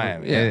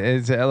 Miami. Yeah.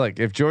 It's look,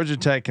 if Georgia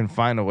Tech can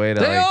find a way to,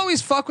 they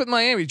always fuck with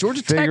Miami.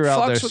 Georgia Tech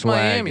fucks with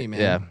Miami, man.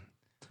 Yeah,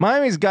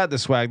 Miami's got the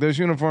swag. Those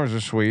uniforms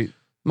are sweet.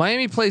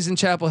 Miami plays in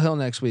Chapel Hill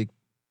next week.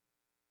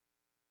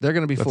 They're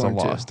going to be That's a formed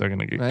loss. too. They're going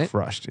to get right?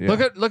 crushed. Yeah.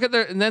 Look at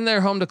their, and then they're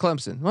home to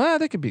Clemson. Well,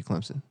 they could beat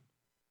Clemson.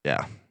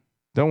 Yeah.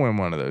 Don't win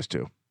one of those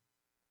 2.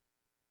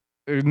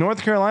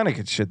 North Carolina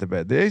could shit the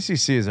bed. The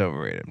ACC is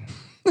overrated.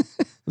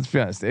 Let's be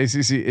honest. The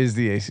ACC is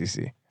the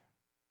ACC.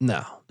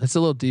 No, it's a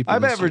little deeper. I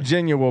bet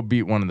Virginia will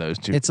beat one of those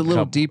 2. It's a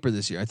little deeper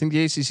this year. I think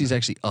the ACC is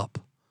actually up.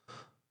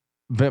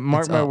 But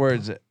mark my up.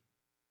 words,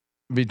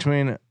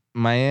 between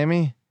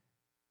Miami,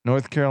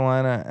 North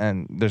Carolina,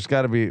 and there's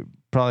got to be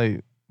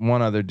probably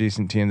one other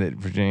decent team that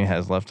Virginia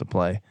has left to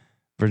play.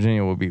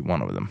 Virginia will beat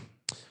one of them.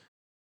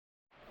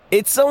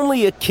 It's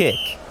only a kick,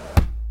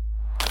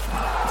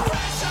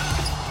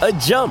 a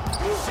jump,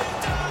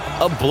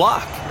 a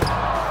block.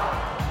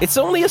 It's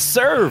only a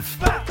serve.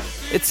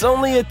 It's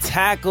only a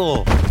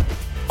tackle,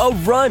 a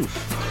run.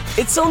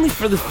 It's only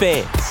for the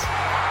fans.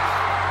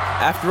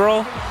 After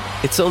all,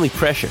 it's only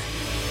pressure.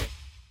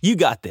 You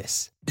got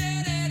this.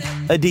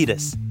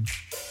 Adidas.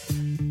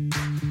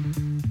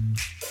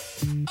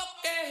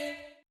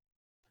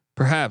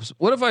 Perhaps.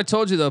 What if I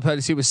told you though,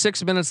 Patty C, with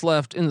 6 minutes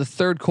left in the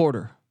third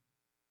quarter,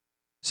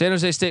 San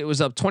Jose State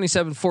was up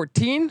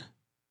 27-14.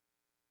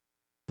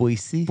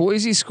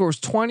 Boise scores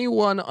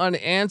 21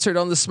 unanswered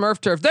on the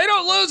Smurf turf. They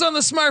don't lose on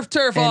the Smurf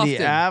turf and often. the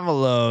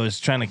Avalos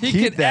trying to He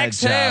keep can that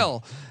exhale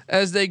job.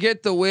 as they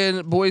get the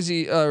win.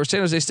 Boise or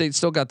San Jose State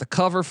still got the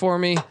cover for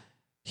me.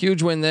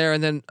 Huge win there.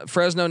 And then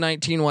Fresno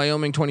 19,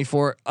 Wyoming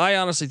 24. I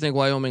honestly think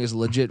Wyoming is a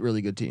legit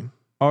really good team.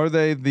 Are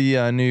they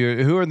the New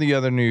Year? Who are the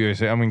other New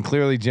Year's? I mean,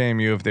 clearly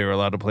JMU, if they were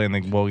allowed to play in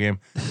the bowl game,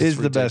 is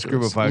the best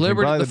group of 5.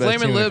 The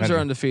Flamin' Libs are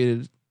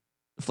undefeated.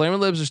 The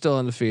Flamin' Libs are still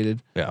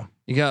undefeated. Yeah.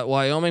 You got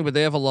Wyoming, but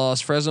they have a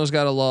loss. Fresno's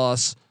got a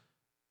loss.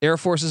 Air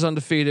Force is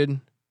undefeated.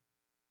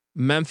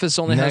 Memphis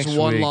only has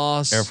one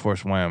loss. Air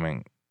Force,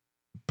 Wyoming,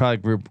 probably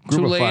group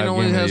Tulane of 5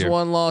 only game of the has year.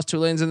 one loss.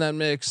 Tulane's in that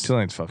mix.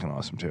 Tulane's fucking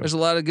awesome too. There's a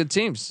lot of good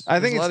teams.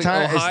 I think it's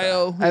time.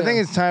 Ohio. I think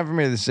it's time for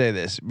me to say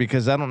this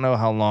because I don't know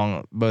how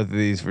long both of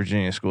these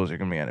Virginia schools are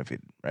going to be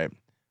undefeated, right?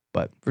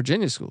 But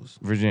Virginia schools,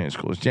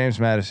 James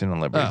Madison and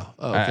Liberty.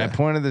 Oh, okay. I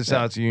pointed this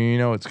out to you. You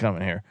know what's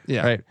coming here.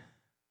 Yeah. Right.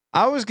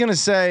 I was gonna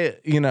say,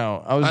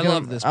 I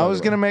was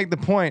gonna make the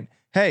point.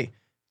 Hey,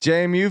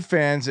 JMU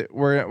fans,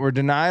 we're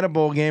denied a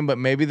bowl game, but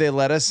maybe they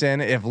let us in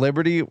if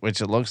Liberty,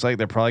 which it looks like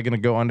they're probably gonna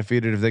go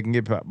undefeated if they can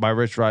get by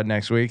Rich Rod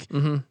next week.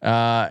 Mm-hmm.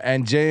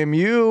 And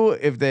JMU,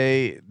 if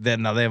they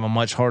now they have a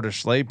much harder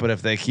slate, but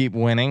if they keep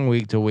winning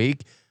week to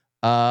week,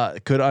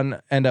 could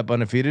end up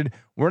undefeated.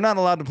 We're not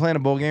allowed to play in a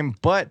bowl game,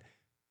 but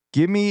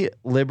give me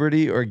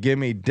liberty or give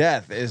me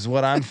death is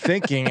what I'm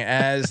thinking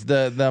as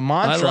the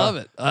mantra. I love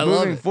it.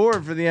 Moving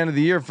forward for the end of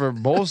the year for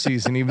bowl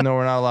season, even though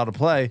we're not allowed to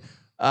play.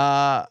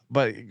 But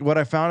what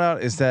I found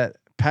out is that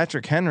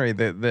Patrick Henry,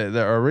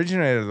 the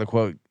originator of the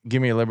quote,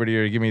 "Give me liberty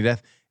or give me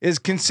death," is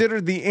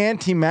considered the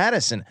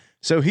anti-Madison.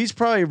 So he's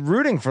probably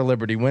rooting for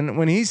Liberty.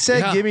 When he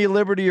said "Give me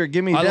liberty" or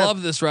 "Give me death," I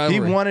love this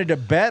rivalry. He wanted to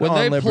bet when on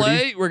they Liberty.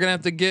 play. We're gonna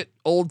have to get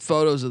old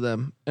photos of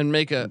them and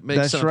make a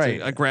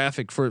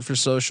graphic for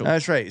social.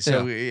 That's right.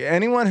 So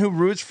anyone who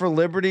roots for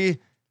Liberty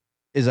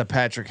is a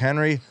Patrick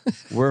Henry.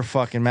 We're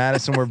fucking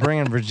Madison. We're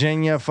bringing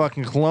Virginia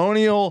fucking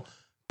colonial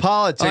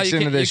politics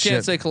into this shit. You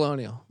can't say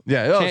colonial.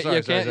 Yeah,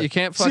 You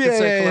can't fucking CAA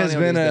say colonial. has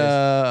been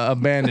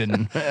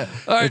abandoned.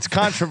 Right. It's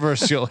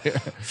controversial here,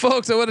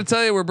 folks. I want to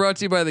tell you we're brought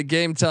to you by the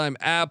Game Time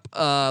app.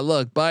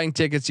 Look, buying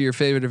tickets to your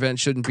favorite event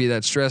shouldn't be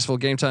that stressful.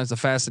 Game Time is the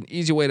fast and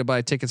easy way to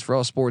buy tickets for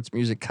all sports,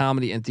 music,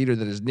 comedy, and theater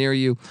that is near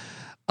you.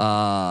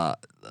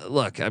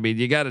 Look, I mean,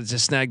 you got to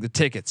just snag the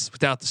tickets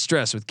without the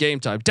stress with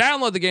Game Time.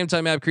 Download the Game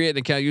Time app, create an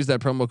account, use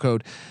that promo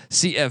code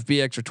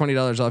CFBX for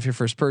 $20 off your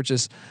first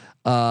purchase.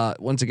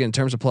 Once again,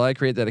 terms apply.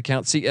 Create that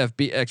account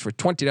CFBX for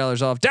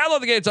 $20 off. Download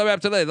the Game Time app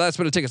today. Last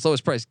minute tickets,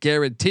 lowest price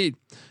guaranteed.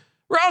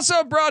 We're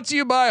also brought to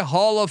you by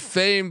Hall of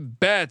Fame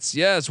Bets.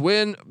 Yes,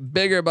 win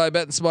bigger by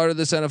betting smarter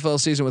this NFL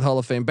season with Hall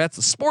of Fame Bets,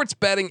 the sports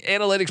betting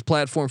analytics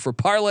platform for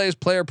parlays,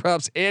 player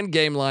props, and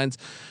game lines.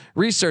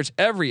 Research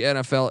every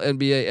NFL,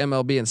 NBA,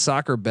 MLB, and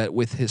soccer bet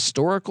with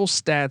historical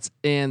stats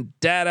and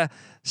data.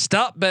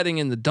 Stop betting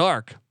in the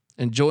dark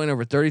and join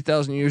over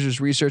 30,000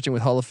 users researching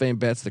with Hall of Fame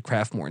Bets to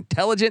craft more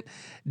intelligent,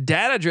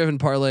 data-driven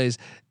parlays.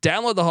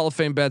 Download the Hall of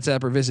Fame Bets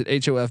app or visit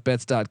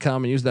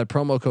hofbets.com and use that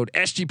promo code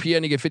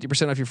SGPN to get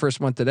 50% off your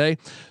first month today.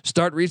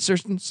 Start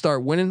researching,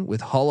 start winning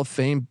with Hall of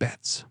Fame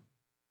Bets.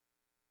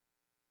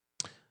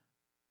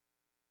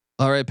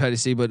 All right, Patty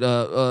C, but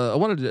I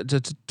wanted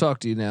to talk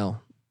to you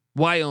now.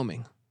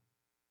 Wyoming.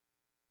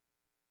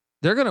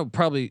 They're gonna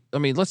probably. I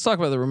mean, let's talk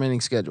about the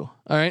remaining schedule.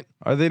 All right.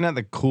 Are they not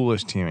the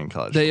coolest team in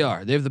college? They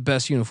are. They have the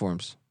best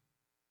uniforms.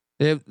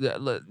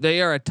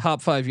 They are a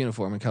top 5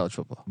 uniform in college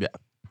football. Yeah.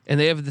 And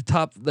they have the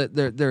top.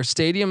 Their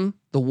stadium,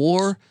 the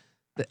war,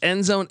 the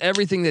end zone,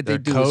 everything that Their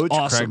they do coach, is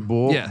awesome.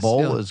 Craig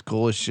Bowl is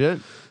cool as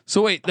shit.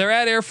 So wait, they're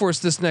at Air Force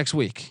this next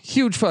week.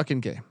 Huge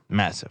fucking game.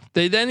 Massive.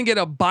 They then get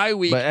a bye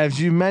week. But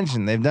as you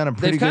mentioned, they've done a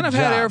pretty They've good kind of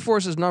job. had Air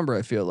Force's number,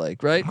 I feel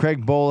like, right?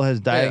 Craig Bowl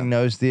has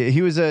diagnosed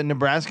he was a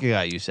Nebraska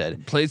guy, you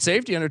said. Played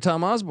safety under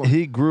Tom Osborne.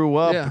 He grew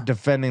up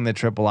defending the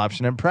triple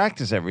option in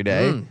practice every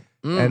day.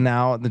 And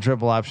now the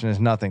triple option is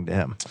nothing to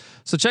him.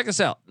 So check this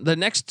out.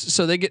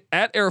 So they get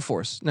at Air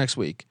Force next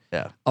week.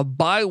 Yeah. A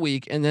bye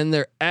week, and then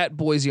they're at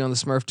Boise on the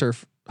Smurf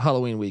Turf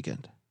Halloween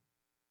weekend.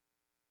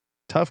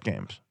 Tough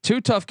games. 2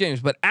 tough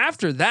games. But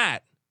after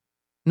that,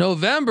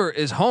 November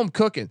is home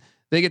cooking.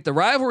 They get the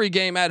rivalry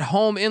game at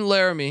home in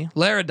Laramie,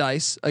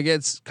 Laradice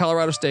against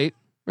Colorado State,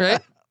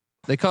 right?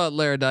 They call it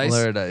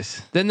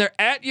Laradice. Then they're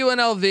at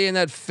UNLV in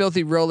that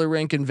filthy roller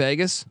rink in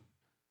Vegas.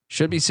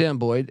 Should be Sam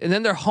Boyd. And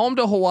then they're home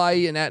to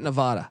Hawaii and at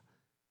Nevada.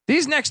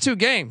 These next 2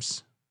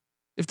 games,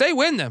 if they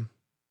win them,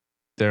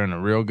 they're in a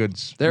real good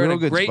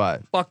great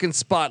spot. Fucking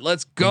spot.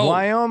 Let's go.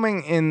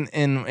 Wyoming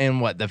in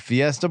what, the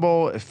Fiesta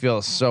Bowl? It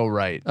feels so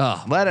right.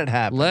 Oh, let it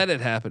happen. Let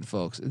it happen,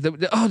 folks.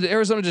 Did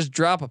Arizona just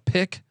drop a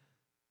pick?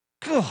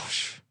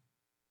 Gosh.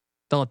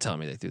 Don't tell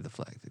me they threw the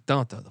flag.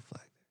 Don't throw the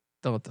flag.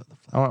 Don't throw the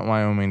flag. I want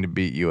Wyoming to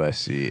beat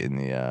USC in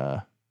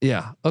the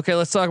Yeah. Okay,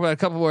 let's talk about a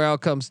couple more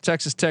outcomes.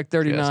 Texas Tech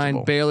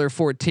 39, Baylor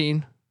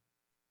 14.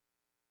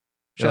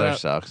 Shout out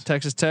sucks.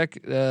 Texas Tech.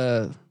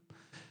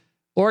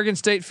 Oregon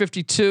State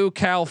 52,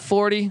 Cal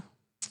 40.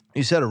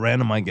 You said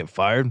Aranda might get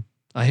fired.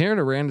 I hear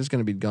Aranda's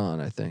going to be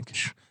gone, I think.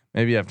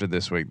 Maybe after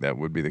this week that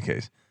would be the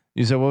case.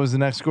 You said what was the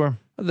next score?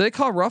 Did they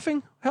call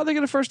roughing? How'd they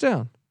get a first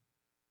down?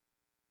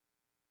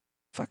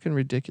 Fucking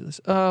ridiculous.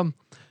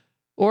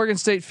 Oregon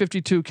State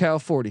 52, Cal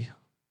 40.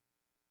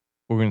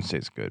 Oregon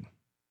State's good.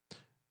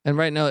 And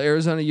right now,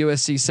 Arizona,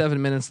 USC,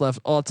 7 minutes left,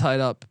 all tied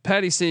up.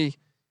 Patty C,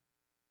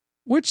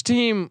 which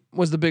team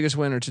was the biggest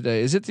winner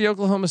today? Is it the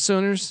Oklahoma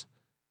Sooners?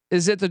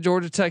 Is it the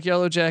Georgia Tech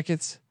Yellow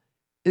Jackets?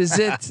 Is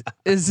it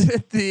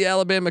the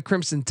Alabama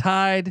Crimson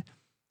Tide?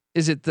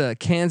 Is it the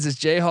Kansas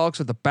Jayhawks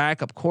with a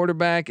backup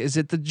quarterback? Is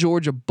it the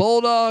Georgia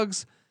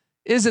Bulldogs?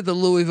 Is it the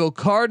Louisville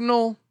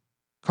Cardinals?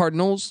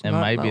 It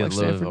might be a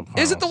Louisville Cardinals.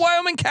 Is it the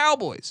Wyoming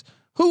Cowboys?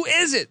 Who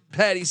is it,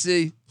 Patty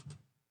C?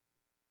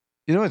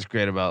 You know what's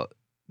great about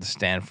the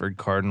Stanford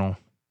Cardinal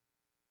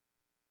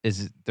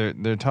is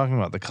they're talking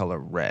about the color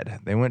red.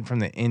 They went from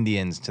the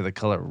Indians to the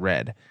color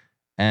red,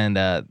 and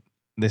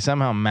they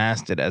somehow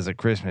masked it as a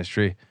Christmas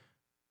tree.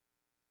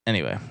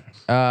 Anyway,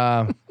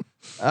 look,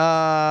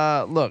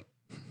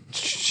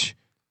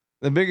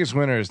 the biggest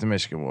winner is the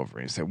Michigan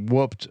Wolverines. They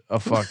whooped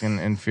a fucking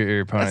inferior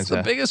opponent. That's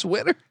the biggest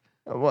winner.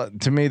 Well,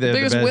 to me, they're the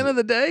biggest best win of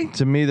the day.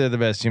 To me, they're the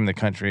best team in the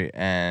country,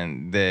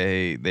 and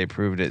they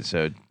proved it.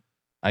 So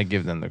I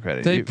give them the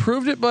credit. They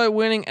proved it by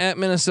winning at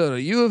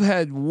Minnesota. You have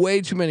had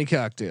way too many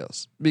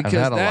cocktails because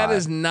that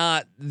is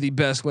not the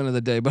best win of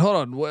the day. But hold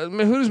on,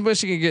 who does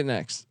Michigan get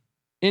next?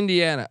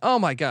 Indiana. Oh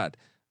my God.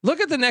 Look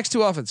at the next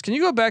 2 offenses. Can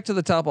you go back to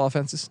the top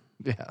offenses?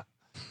 Yeah.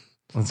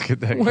 Let's get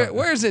that.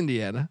 Where's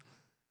Indiana?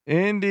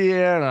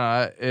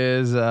 Indiana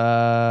is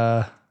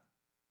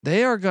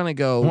they are gonna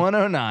go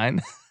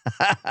 109.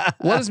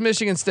 What is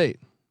Michigan State?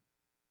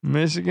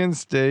 Michigan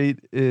State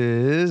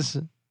is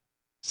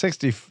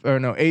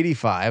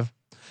 85.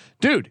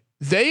 Dude,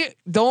 they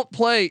don't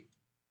play.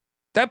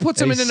 That puts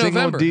them into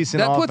November.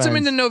 Puts them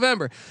into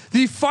November.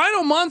 The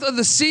final month of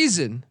the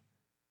season,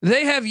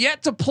 they have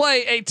yet to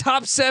play a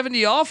top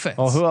 70 offense.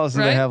 Oh, who else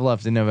do they have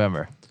left in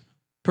November?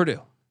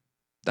 Purdue.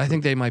 I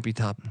think they might be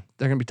top.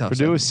 They're going to be top.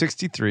 Purdue is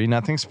 63,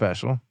 nothing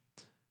special.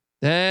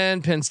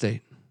 Then Penn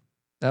State.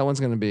 That one's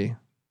going to be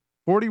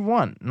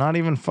 41. Not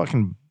even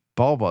fucking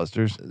ball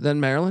busters. Then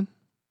Maryland.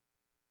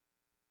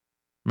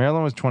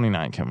 Maryland was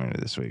 29 coming into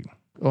this week.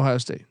 Ohio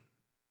State.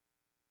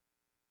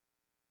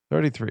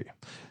 33.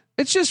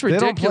 It's just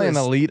ridiculous. They don't play an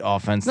elite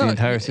offense the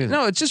entire season.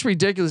 No, it's just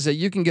ridiculous that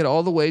you can get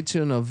all the way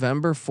to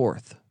November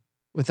 4th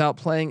without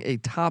playing a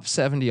top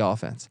 70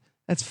 offense.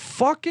 That's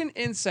fucking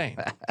insane.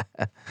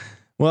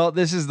 Well,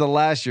 this is the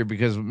last year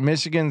because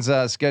Michigan's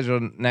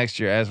scheduled next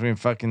year, as we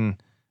fucking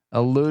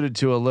alluded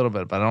to a little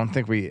bit, but I don't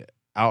think we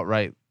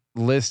outright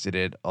listed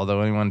it,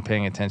 although anyone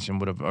paying attention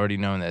would have already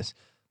known this.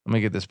 Let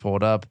me get this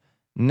pulled up.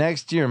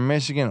 Next year,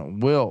 Michigan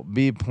will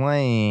be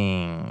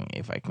playing,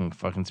 if I can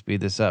fucking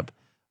speed this up,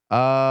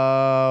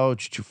 Fresno,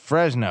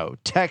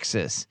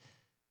 Texas,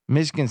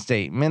 Michigan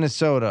State,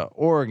 Minnesota,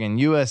 Oregon,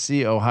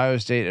 USC, Ohio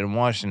State, and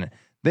Washington.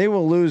 They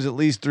will lose at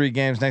least 3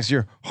 games next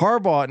year.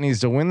 Harbaugh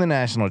needs to win the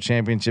national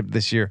championship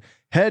this year.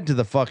 Head to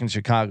the fucking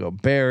Chicago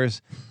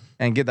Bears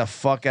and get the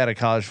fuck out of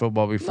college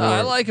football before. No,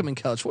 I like him in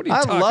college. What are you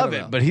talking about? I love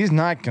it, but he's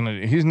not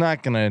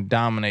gonna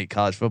dominate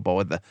college football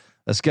with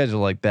a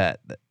schedule like that.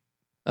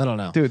 I don't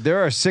know, dude.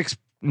 There are 6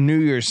 New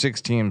Year's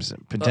 6 teams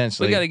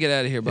potentially. We got to get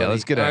out of here, buddy. Yeah,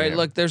 let's get out of here.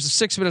 Look, there's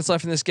 6 minutes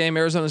left in this game.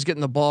 Arizona's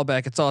getting the ball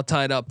back. It's all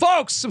tied up,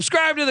 folks.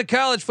 Subscribe to the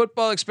College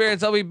Football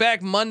Experience. I'll be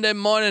back Monday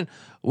morning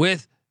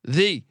with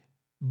the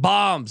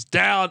bombs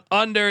down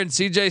under and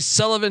CJ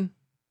Sullivan.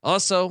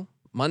 Also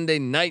Monday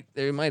night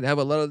they might have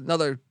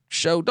another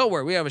show. Don't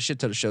worry, we have a shit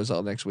ton of shows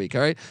all next week.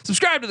 All right,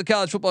 subscribe to the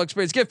College Football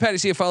Experience. Give Patty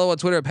C a follow on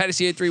Twitter at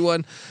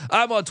PattyC831.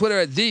 I'm on Twitter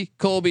at the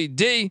Colby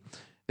D.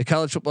 The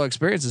College Football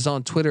Experience is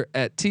on Twitter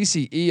at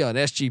TCE on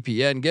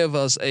SGPN. Give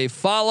us a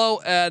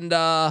follow and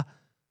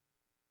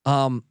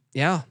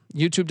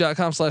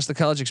YouTube.com/The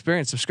College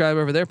Experience. Subscribe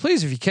over there,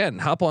 please, if you can.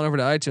 Hop on over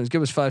to iTunes.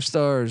 Give us 5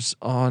 stars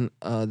on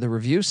the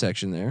review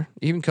section there.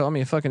 Even call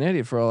me a fucking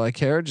idiot for all I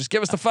care. Just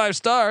give us the 5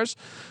 stars.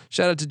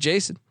 Shout out to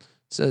Jason.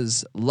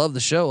 Says, love the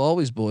show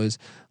always, boys.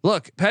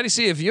 Look, Patty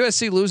C, if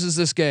USC loses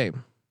this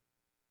game,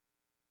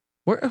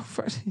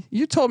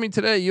 you told me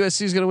today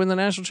USC is going to win the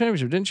national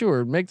championship, didn't you?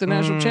 Or make the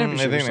national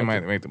championship? I think they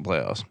might make the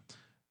playoffs.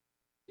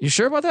 You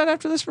sure about that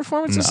after this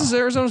performance? No. This is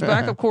Arizona's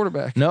backup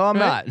quarterback. No, I'm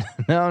not.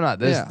 No, I'm not.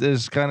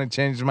 This kind of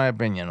changed my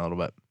opinion a little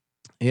bit.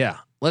 Yeah.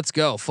 Let's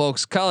go,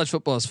 folks. College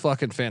football is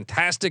fucking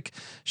fantastic.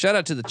 Shout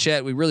out to the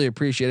chat. We really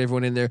appreciate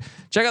everyone in there.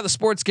 Check out the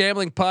Sports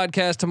Gambling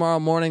Podcast tomorrow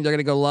morning. They're going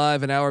to go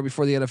live an hour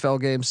before the NFL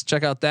games.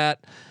 Check out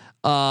that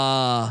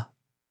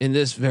in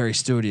this very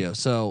studio.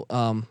 So,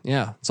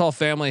 it's all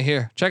family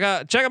here. Check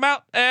them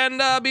out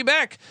and be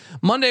back.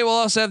 Monday, we'll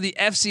also have the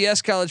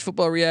FCS College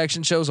Football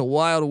Reaction Show. It was a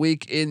wild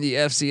week in the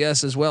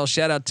FCS as well.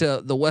 Shout out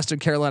to the Western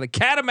Carolina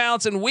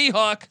Catamounts and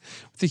Weehawk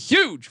with a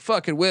huge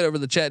fucking win over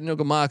the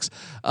Chattanooga Mocs.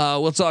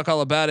 We'll talk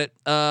all about it.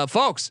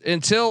 Folks,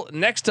 until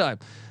next time,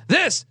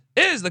 this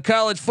is the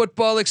College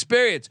Football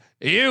Experience.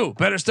 You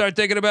better start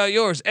thinking about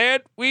yours.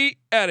 And we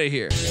out of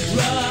here.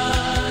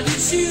 Run and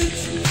shoot.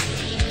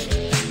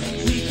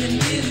 We can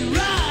really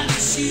run and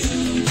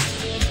shoot.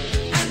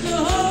 And the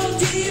whole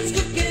team's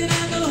looking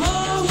and the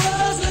whole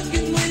world's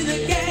looking with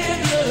the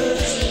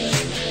cameras.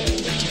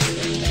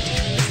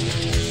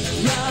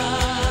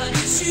 Run and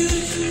shoot.